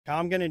How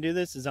I'm gonna do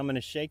this is I'm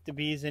gonna shake the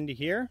bees into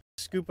here,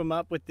 scoop them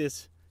up with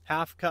this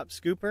half cup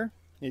scooper.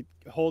 It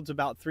holds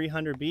about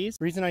 300 bees.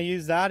 The reason I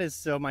use that is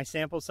so my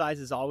sample size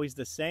is always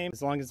the same.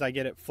 As long as I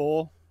get it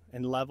full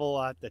and level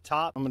at the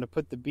top, I'm gonna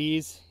put the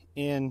bees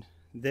in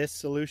this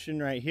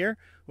solution right here,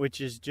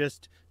 which is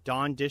just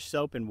Dawn dish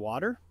soap and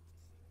water.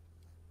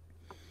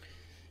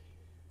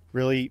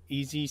 Really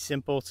easy,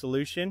 simple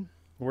solution.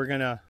 We're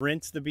gonna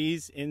rinse the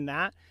bees in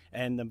that,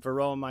 and the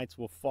varroa mites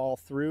will fall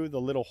through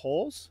the little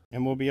holes,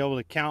 and we'll be able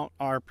to count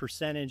our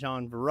percentage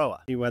on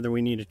varroa, see whether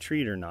we need a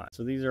treat or not.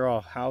 So these are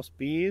all house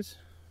bees.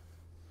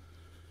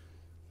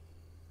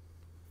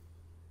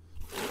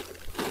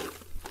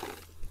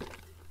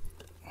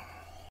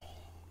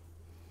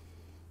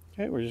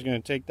 Okay, we're just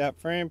gonna take that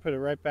frame, put it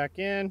right back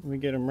in. We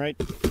get them right.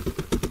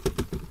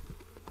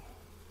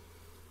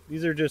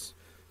 These are just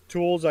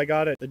tools I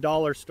got at the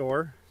dollar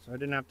store, so I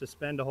didn't have to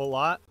spend a whole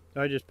lot. So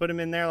I just put them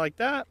in there like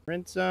that,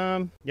 rinse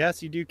them.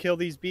 Yes, you do kill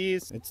these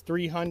bees. It's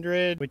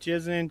 300, which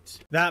isn't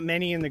that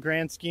many in the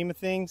grand scheme of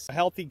things. A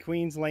healthy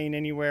queen's laying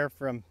anywhere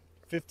from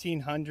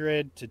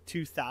 1,500 to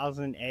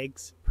 2,000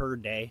 eggs per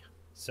day.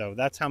 So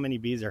that's how many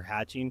bees are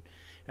hatching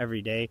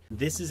every day.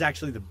 This is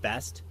actually the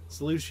best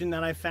solution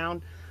that I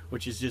found,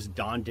 which is just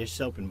Dawn dish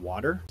soap and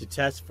water to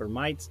test for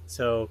mites.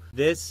 So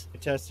this I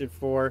tested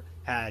for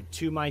had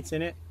 2 mites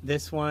in it.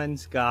 This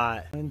one's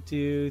got 1,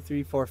 2,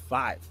 3, 4,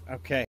 5. Okay.